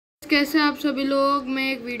कैसे आप सभी लोग।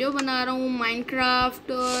 मैं एक वीडियो बना रहा हूँ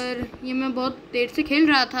माइनक्राफ्ट, और ये मैं बहुत देर से खेल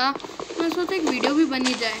रहा था। मैं सोचा एक वीडियो भी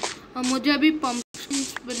बनी जाए। और मुझे अभी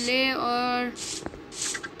पंप्किंस मिले और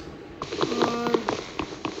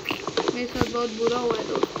मेरे साथ बहुत बुरा हुआ है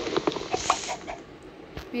दोस्तों।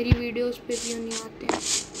 मेरी वीडियोस पे व्यू नहीं आते हैं।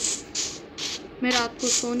 मैं रात को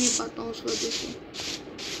सो नहीं पाता हूँ, उस वजह से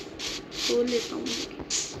सो लेता हूँ लेकिन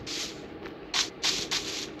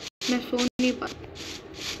मैं सो नहीं पाता।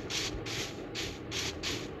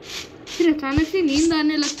 फिर अचानक से नींद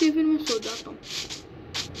आने लगती है, फिर मैं सो जाता हूँ।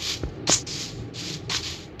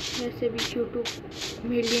 वैसे भी यूट्यूब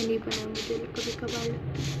मेरे लिए नहीं बना, मुझे कभी कभार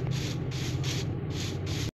लगता है।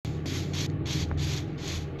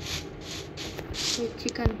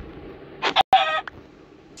 चिकन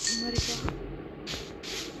मर गया।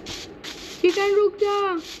 चिकन रुक जा,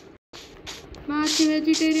 मैं आज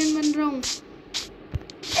वेजिटेरियन बन रहा हूँ।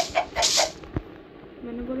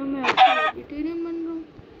 मैंने बोला मैं आज वेजिटेरियन बन रहा हूँ।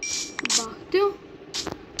 भागते हो,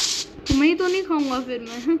 तुम्हें ही तो नहीं खाऊंगा फिर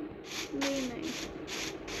मैं। नहीं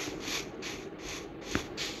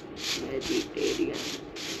वेजिटेरियन।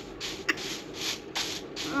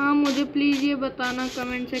 मुझे प्लीज ये बताना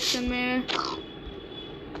कमेंट सेक्शन में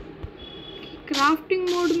क्राफ्टिंग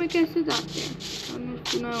मोड में कैसे जाते हैं। मैंने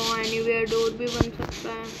सुना है एनीवेयर डोर भी बन सकता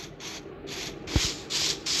है।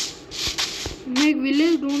 मैं एक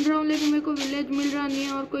विलेज ढूंढ रहा हूँ, लेकिन मेरे को विलेज मिल रहा नहीं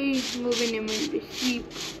है और कोई वो भी नहीं मिल रही। सीप,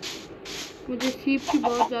 मुझे सीप की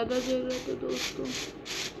बहुत ज़्यादा ज़रूरत है दोस्तों।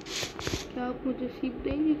 क्या आप मुझे सीप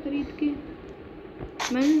देंगे खरीद के?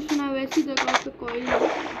 मैंने सुना वैसी जगह पे कॉइल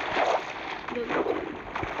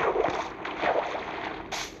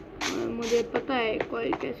मुझे पता है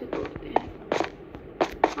कॉइल कैसे तोड़ते हैं।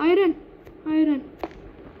 आयरन आयरन,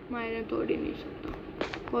 मैं आयरन तोड़ ही नहीं सकता।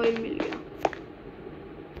 कॉइल मिल गया।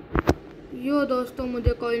 यो दोस्तों,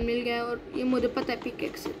 मुझे कॉइल मिल गया और ये मुझे पता है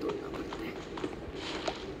पिकेक्स से तोड़ना पड़ता है।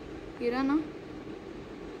 हीरा ना,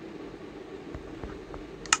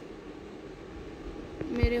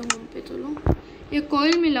 मेरे होम पे चलो। ये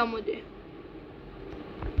कॉइल मिला मुझे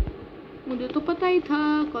तो पता ही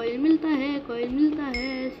था कॉइल मिलता है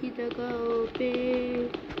ऐसी जगहों पे।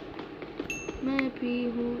 मैं भी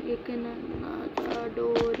हूँ एक नन्हा सा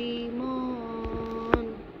डोरेमोन।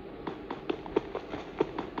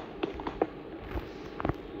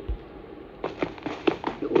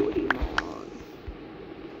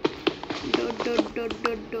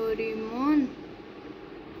 डोरेमोन।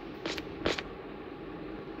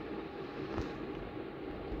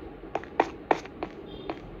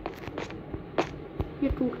 ये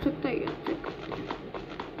टूट सकता है क्या?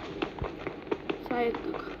 शायद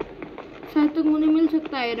तक मुझे मिल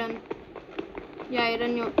सकता है आयरन, या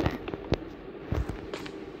आयरन ही होता है।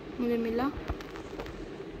 मुझे मिला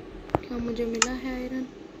क्या? मुझे मिला है आयरन?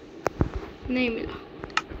 नहीं मिला।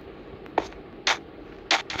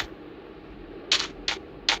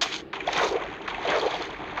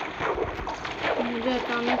 मुझे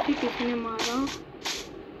अचानक से किसी ने मारा,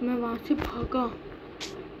 मैं वहां से भागा।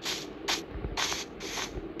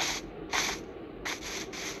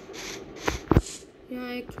 यहाँ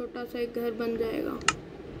एक छोटा सा एक घर बन जाएगा।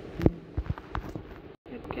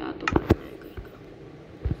 अब क्या तो करना है घर का,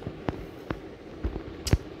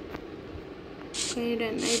 कहीं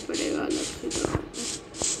रहना ही पड़ेगा अलग से जगह पे।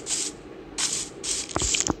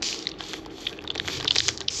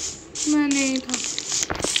 मैं नहीं था,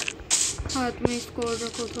 हाथ में इसको और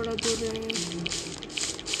रखो, थोड़ा दूर रहेंगे।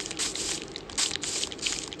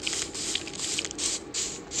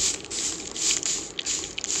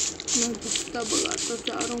 मैं गुस्सा बुलाता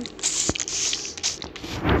जा रहा हूँ।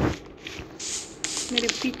 मेरे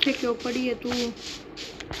पीछे क्यों पड़ी है तू?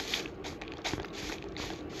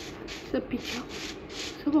 सब पीछे,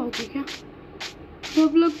 सब आओगे क्या?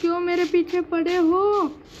 सब लोग क्यों मेरे पीछे पड़े हो?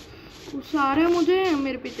 सारे मुझे,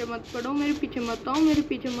 मेरे पीछे मत पड़ो, मेरे पीछे मत आओ, मेरे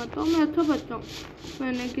पीछे मत आओ। मैं अच्छा बच्चा हूँ,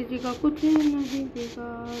 मैंने किसी का कुछ नहीं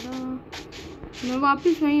बिगाड़ा। मैं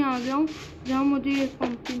वापस वहीं आ गया हूँ जहाँ मुझे ये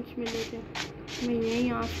पंपकिंस मिले थे। मैं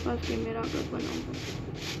यहीं आसपास के मेरा घर बनाऊंगा।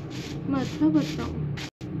 मैं अच्छा बच्चा हूँ।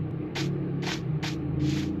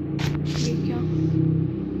 ये क्या?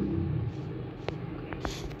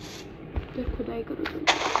 तो खुदाई करो जल्दी।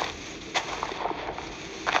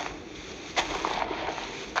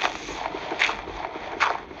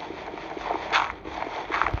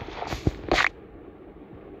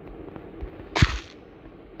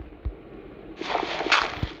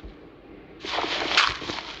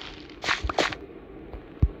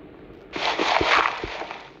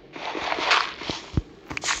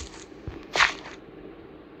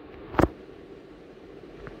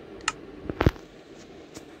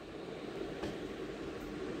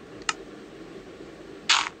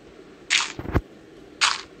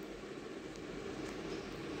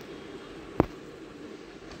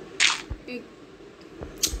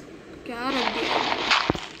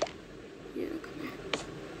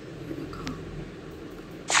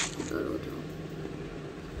 एंटर हो जाओ।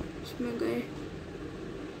 इसमें गए,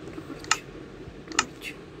 टॉर्च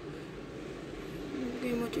टॉर्च मिल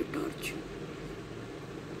गई मुझे टॉर्च।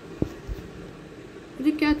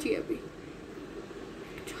 मुझे क्या चाहिए अभी?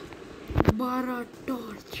 12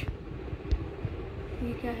 टॉर्च।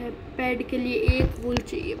 ये क्या है? बेड के लिए एक वूल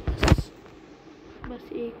चाहिए,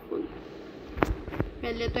 बस एक वूल।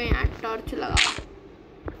 पहले तो यहाँ टॉर्च लगा।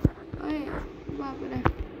 अरे बाप रे,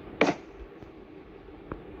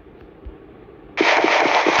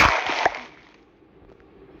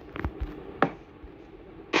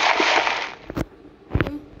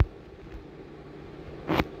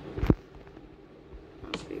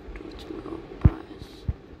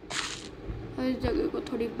 इस जगह को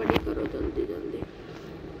थोड़ी बड़ी करो जल्दी जल्दी।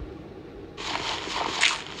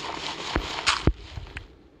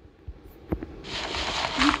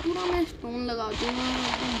 ये पूरा मैं स्टोन लगा दूंगा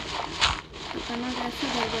एकदम। पता ना कैसे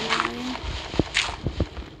घर बना है।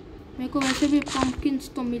 मेरे को वैसे भी पंपकिंस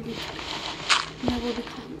तो मिली, मैं वो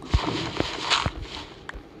दिखाऊंगा।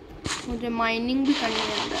 मुझे माइनिंग भी करनी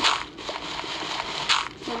है अंदर।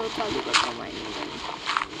 चलो चालू करता हूँ माइनिंग करनी।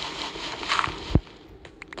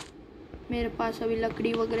 मेरे पास अभी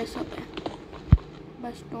लकड़ी वगैरह सब है,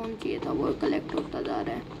 बस स्टोन चाहिए था, वो कलेक्ट होता जा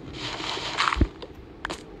रहा है।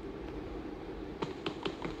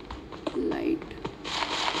 लाइट,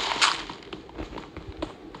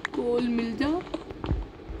 कोल मिल जा।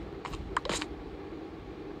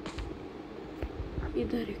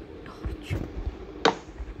 इधर एक टॉर्च।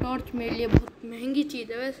 टॉर्च मेरे लिए बहुत महंगी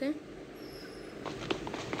चीज़ है वैसे।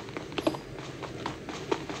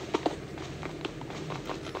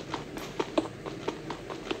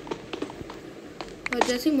 और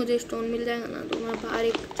जैसे ही मुझे स्टोन मिल जाएगा ना, तो मैं बाहर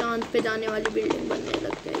एक चांद पे जाने वाली बिल्डिंग बनने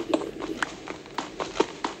लग जाएगी मेरे लिए।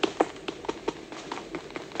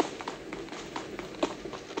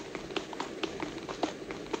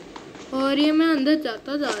 और ये मैं अंदर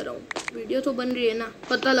जाता जा रहा हूँ। वीडियो तो बन रही है ना,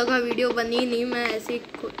 पता लगा वीडियो बनी नहीं, मैं ऐसे ही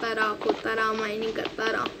खोता रहा माइनिंग करता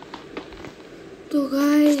रहा। तो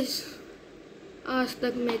गाइस आज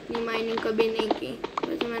तक मैं इतनी माइनिंग कभी नहीं की।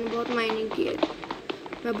 वैसे मैंने बहुत माइनिंग की है,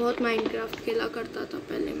 मैं बहुत माइनक्राफ्ट खेला करता था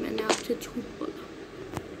पहले। मैंने आपसे झूठ बोला,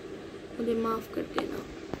 मुझे माफ़ कर देना,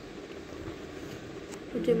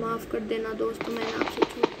 मुझे माफ़ कर देना दोस्तों। मैंने आपसे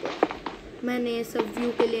झूठ बोला। मैंने ये सब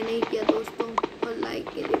व्यू के लिए नहीं किया दोस्तों, और लाइक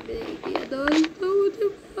के लिए भी नहीं किया दोस्तों। मुझे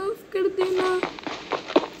माफ़ कर देना।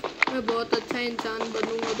 मैं बहुत अच्छा इंसान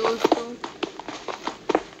बनूंगा दोस्तों।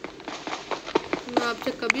 मैं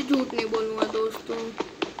आपसे कभी झूठ नहीं बोलूँगा दोस्तों।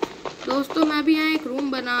 मैं भी यहाँ एक रूम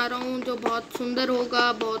बना रहा हूँ जो बहुत सुंदर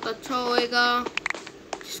होगा, बहुत अच्छा होएगा,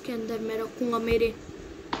 जिसके अंदर मैं रखूँगा मेरे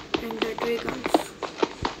एंडर ड्रैगन्स।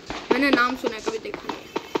 मैंने नाम सुना है, कभी देखा नहीं है।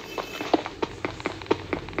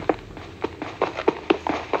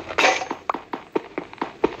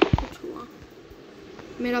 कुछ हुआ,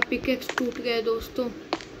 मेरा पिकेक्स टूट गया दोस्तों।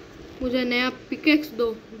 मुझे नया पिकेक्स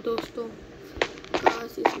दो दोस्तों।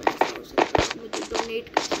 काश इसमें ऐसा हो सकता है, मुझे डोनेट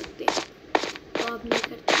कर सकते हैं, तो आप नहीं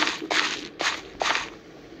करते।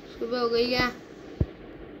 सुबह हो गई है,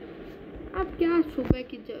 अब क्या सुबह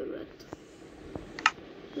की जरूरत।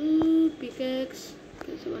 पिकेक्स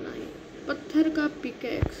कैसे बनाए? पत्थर का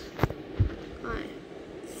पिकेक्स कहाँ है?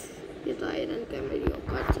 ये तो आयरन का मेरी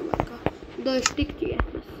औकात से बाहर का। 2 स्टिक चाहिए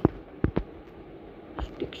बस।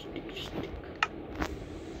 स्टिक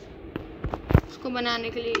उसको बनाने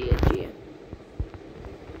के लिए ये चाहिए।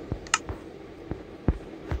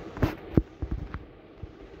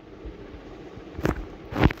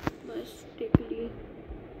 बस स्टिक लिए,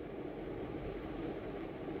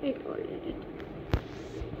 एक और ले लेते।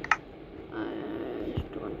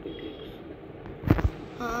 स्टोन पिकेक्स,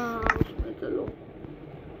 हाँ उसमें चलो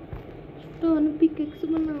स्टोन पिकेक्स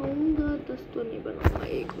बनाऊंगा। 10 तो नहीं बनाऊंगा,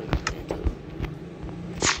 1 बनाते हैं चलो।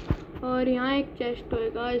 और यहाँ एक चेस्ट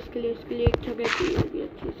होएगा, उसके लिए एक जगह चाहिए होगी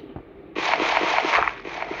अच्छी सी।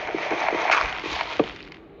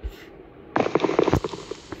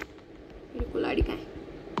 मेरी कुल्हाड़ी कहाँ है?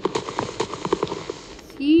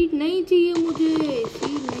 सीड नहीं चाहिए मुझे,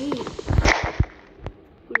 सीड नहीं,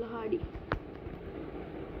 कुल्हाड़ी।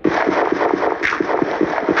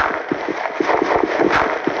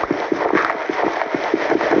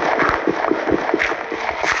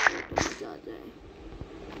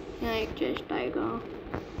 यहाँ एक चेस्ट आएगा,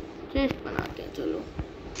 चेस्ट बनाते हैं चलो।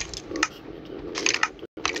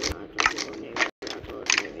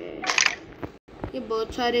 ये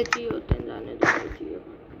बहुत सारे चाहिए होते हैं, जाने दो चाहिए।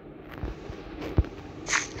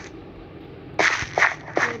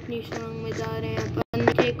 अपनी सुरंग में जा रहे हैं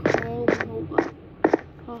अपन। एक होम होगा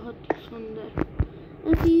बहुत ही सुंदर,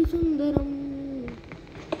 अति सुंदरम।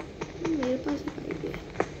 मेरे पास एक आइडिया है,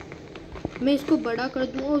 मैं इसको बड़ा कर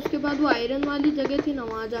दूंगा, उसके बाद वो आयरन वाली जगह थी ना,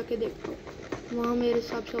 वहाँ जाके देखता हूँ। वहाँ मेरे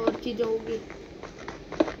हिसाब से और चीज़ें होगी।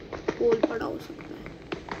 कोल पड़ा हो सकता है,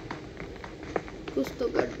 कुछ तो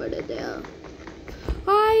गड़बड़ है दया।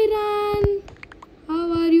 Iron,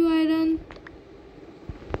 how are you iron?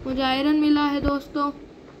 मुझे आयरन मिला है दोस्तों।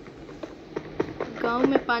 गांव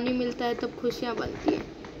में पानी मिलता है तब खुशियाँ बनती है,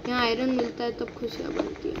 यहाँ आयरन मिलता है तब खुशियाँ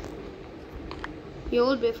बनती है। ये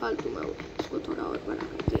और बेफालतू में हो, इसको थोड़ा और बड़ा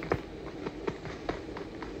करते हैं।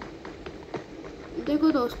 देखो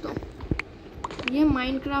दोस्तों, ये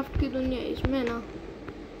माइनक्राफ्ट की दुनिया है, इसमें ना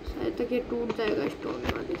शायद तक ये टूट जाएगा स्टोन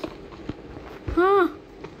वाले से। हाँ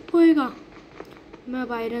होएगा। मैं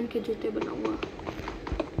अब आयरन के जूते बनाऊंगा।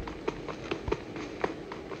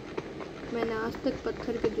 मैंने आज तक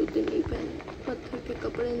पत्थर के जूते नहीं पहने, पत्थर के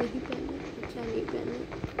कपड़े नहीं पहने, अच्छा नहीं पहने।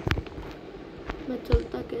 मैं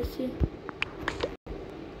चलता कैसे?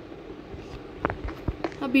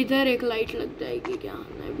 अब इधर एक लाइट लग जाएगी क्या?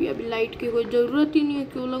 नहीं, अभी लाइट की कोई ज़रूरत ही नहीं है।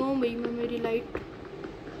 क्यों लगाऊं भाई मैं मेरी लाइट?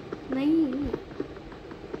 नहीं,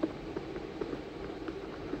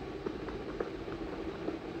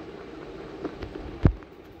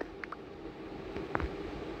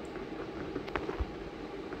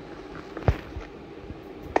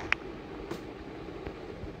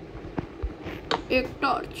 एक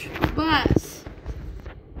टॉर्च बस।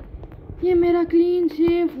 ये मेरा क्लीन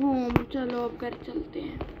सेफ होम। चलो अब घर चलते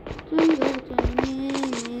हैं। चलो चलने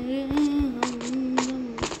मेरे हमदम।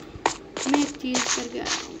 मैं एक चीज़ करके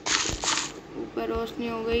आया हूँ। ऊपर रोशनी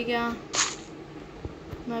हो गई क्या?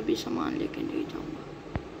 मैं भी सामान लेके नहीं जाऊँगा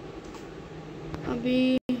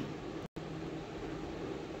अभी।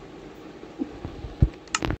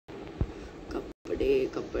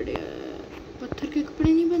 कपड़े पत्थर के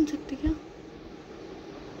कपड़े नहीं बन सकते क्या?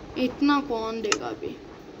 इतना कौन देगा अभी?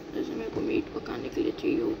 जैसे मेरे को मीट पकाने के लिए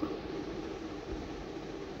चाहिए होगा।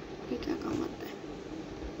 ये क्या काम आता है?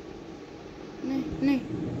 नहीं नहीं,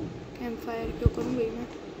 कैंप फायर क्यों करूँ भाई मैं?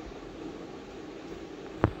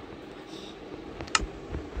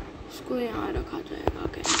 इसको यहाँ रखा जाएगा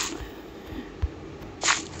कैंप फायर।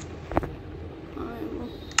 हाँ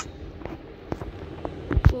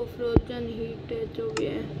वो फ्रोजन हीट है जो भी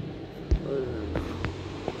है। और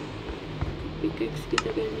पिकेक्स की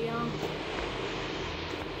जगह लिया,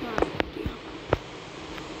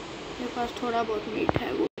 मेरे पास थोड़ा बहुत मीट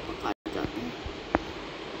है, वो पका जाते हैं।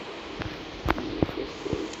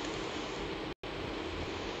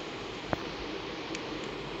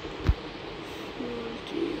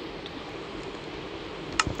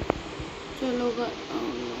 चलो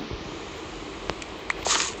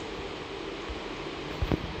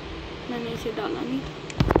मैंने इसे डाला नहीं था।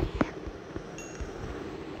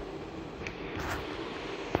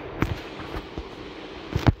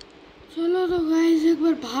 चलो तो गाइस एक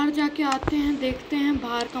बार बाहर जाके आते हैं, देखते हैं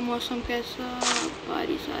बाहर का मौसम कैसा।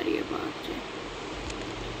 बारिश आ रही है बाहर से।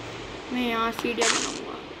 मैं यहाँ सीढ़ियाँ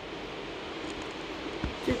बनाऊंगा,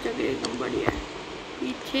 जगह एकदम बढ़िया है।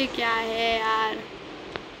 पीछे क्या है यार?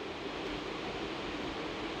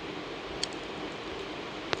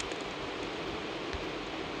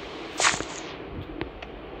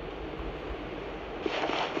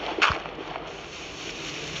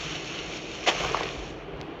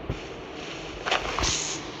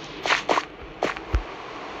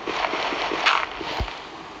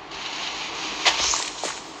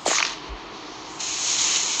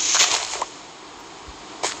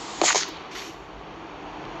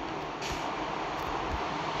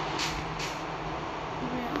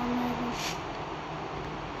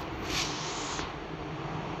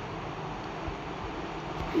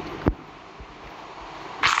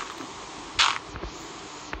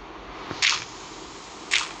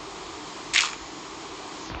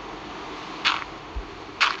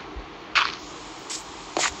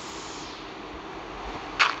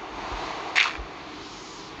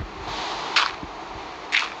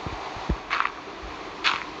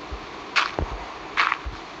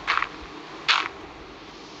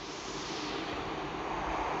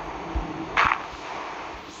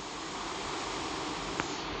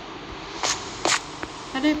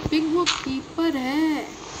 अरे पिग वो कीपर है,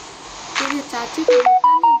 तो ये चाची को बेटा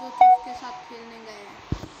नहीं जो तो उसके साथ खेलने गए हैं।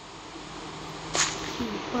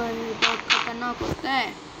 कीपर बहुत खतरनाक होता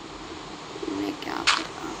है, उन्हें क्या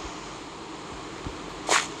पता।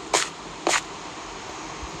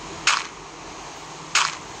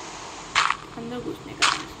 अंदर घुसने का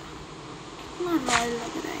रास्ता कितना रॉयल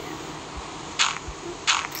लग रहा है यार।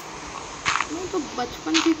 मैं तो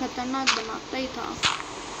बचपन से खतरनाक बनाता ही था।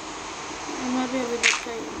 मैं भी अभी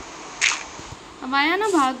बच्चा ही हूँ। अब आया ना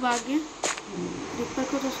भाग के। दीपक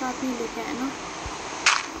को तो साथ नहीं लेके आया ना।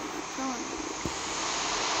 अच्छा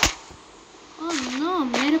ना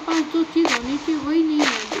मेरे पास जो चीज़ होनी चाहिए वही नहीं है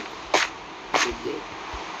अभी।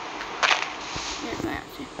 यहाँ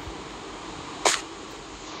से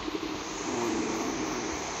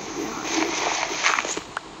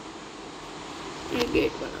एक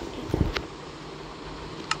गेट बनाते हैं।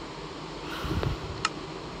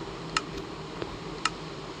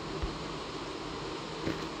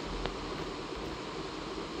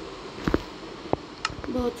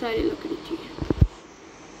 बहुत सारी लकड़ी चाहिए।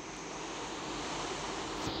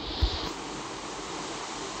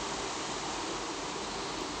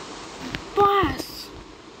 बस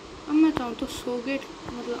अब मैं चाहूँ तो 100 गेट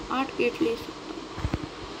मतलब 8 गेट ले सकता हूँ।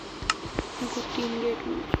 मेरे को 3 गेट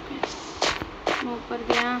मिल चुके हैं। मैं ऊपर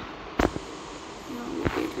गया, यहाँ वो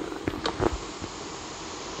गेट लगाता हूँ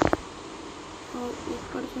और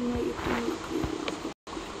ऊपर से मैं इतना लकड़ी लगाता हूँ।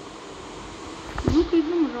 लुक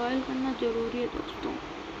एकदम रॉयल करना जरूरी है दोस्तों।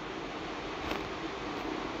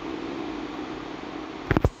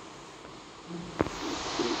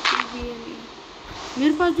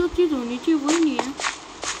 मेरे पास जो चीज़ होनी चाहिए वही नहीं है।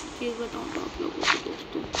 चीज़ बताऊँगा आप लोगों को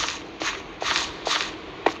दोस्तों।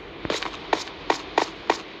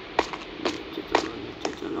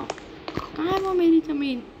 नीचे चलो। कहाँ है वो मेरी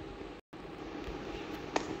ज़मीन?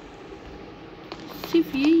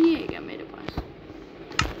 सिर्फ यही है क्या मेरे पास?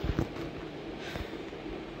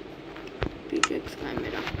 पिकेक्स कहाँ है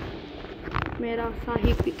मेरा? मेरा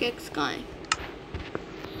शाही पिकेक्स कहाँ है?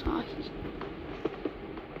 शाही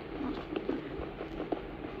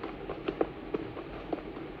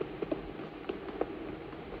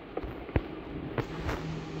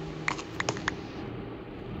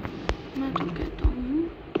मैं तो कहता हूँ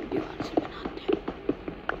दीवार से बनाते हैं।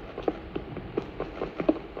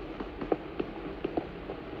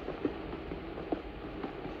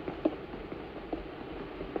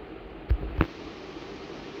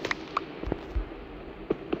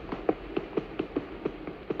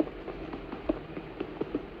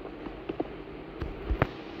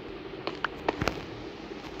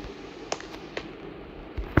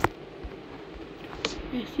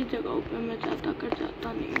 ऐसी जगहों पे मैं ज़्यादा कर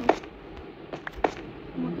जाता नहीं हूँ,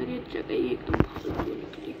 मगर ये जगह ही एकदम फालतू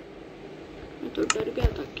निकली। मैं तो डर गया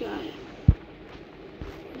था क्या है,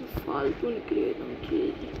 फालतू निकली एकदम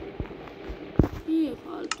चीज़। ये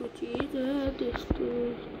फालतू चीज़ है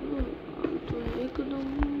दोस्तों, फालतू है एकदम,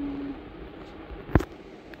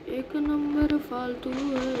 एक नंबर फालतू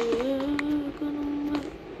है, एक नंबर।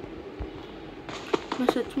 मैं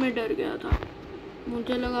सच में डर गया था,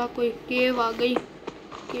 मुझे लगा कोई केव आ गई।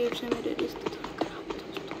 केव से मेरे रिश्ते थोड़ा खराब है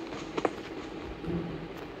दोस्तों।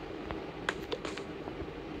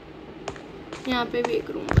 यहाँ पे भी एक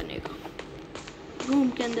रूम बनेगा, रूम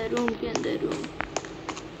के अंदर रूम के अंदर रूम,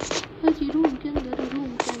 हाँ जी रूम के अंदर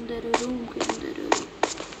रूम के अंदर रूम के अंदर।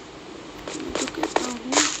 मैं तो कहता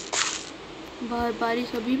हूँ बाहर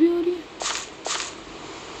बारिश अभी भी हो रही है।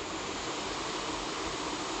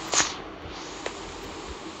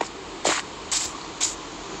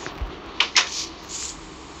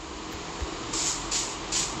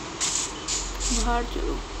 बाहर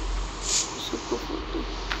चलो, सबको फोड़ दो।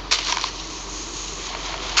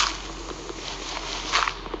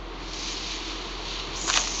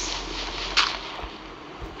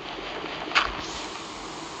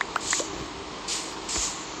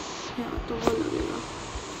 यहाँ तो वो लगेगा,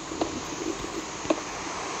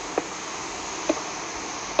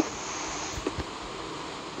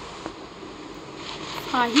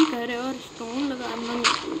 शाही घर है और स्टोन लगाना नहीं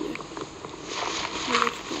चाहिए,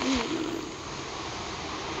 स्टोन नहीं लगाया।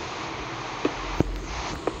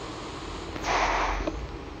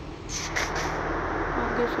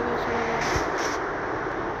 आगे से वैसे लगा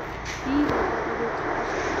ठीक है, अभी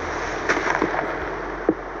खास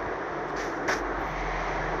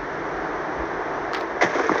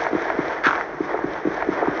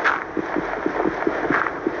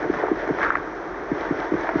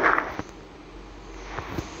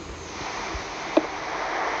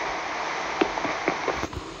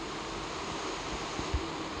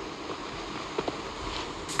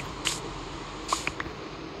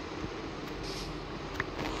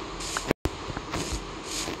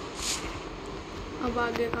अब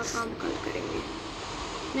आगे का काम कल करेंगे।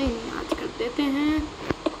 नहीं आज कर देते हैं।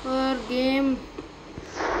 और गेम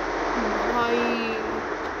भाई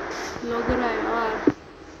लग रहा है यार,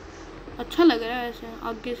 अच्छा लग रहा है ऐसे।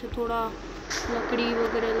 आगे से थोड़ा लकड़ी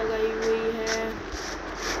वगैरह लगाई हुई है,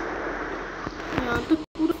 यहाँ तक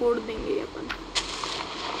पूरा फोड़ देंगे अपन।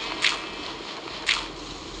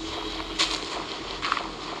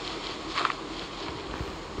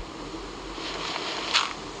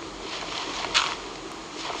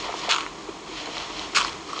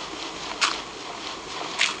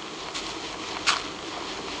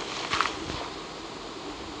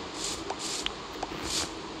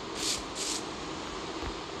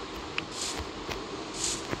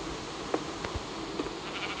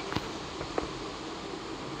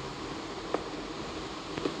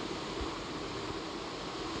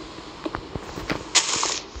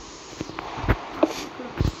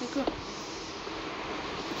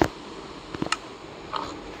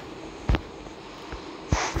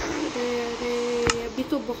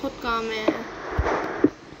 बहुत काम है।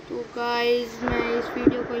 तो गाइस मैं इस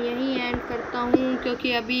वीडियो को यहीं एंड करता हूँ,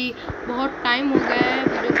 क्योंकि अभी बहुत टाइम हो गया है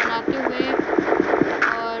वीडियो बनाते हुए।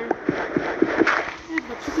 और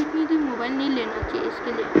बच्चों को इतनी देर मोबाइल नहीं लेना चाहिए,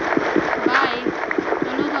 इसके लिए बाय।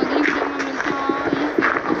 चलो तो अगली वीडियो में मिलते हैं। इस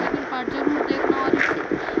वीडियो का सेकंड पार्ट जरूर देखना, और इस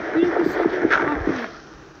वीडियो के सेकंड पार्ट में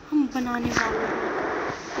हम बनाने वाले हैं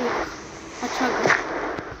एक अच्छा घर।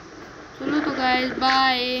 चलो तो गाइस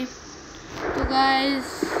बाय। तो गाइस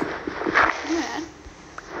यार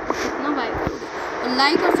कितना बाय करोगे, और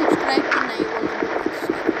लाइक और सब्सक्राइब करना ही बोलना।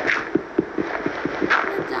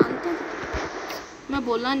 मैं जानता हूँ, मैं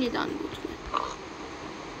बोला नहीं जानबूझ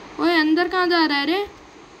के। ओए अंदर कहाँ जा रहा है रे?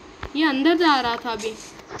 ये अंदर जा रहा था अभी।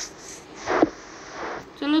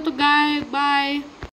 चलो तो गाय बाय।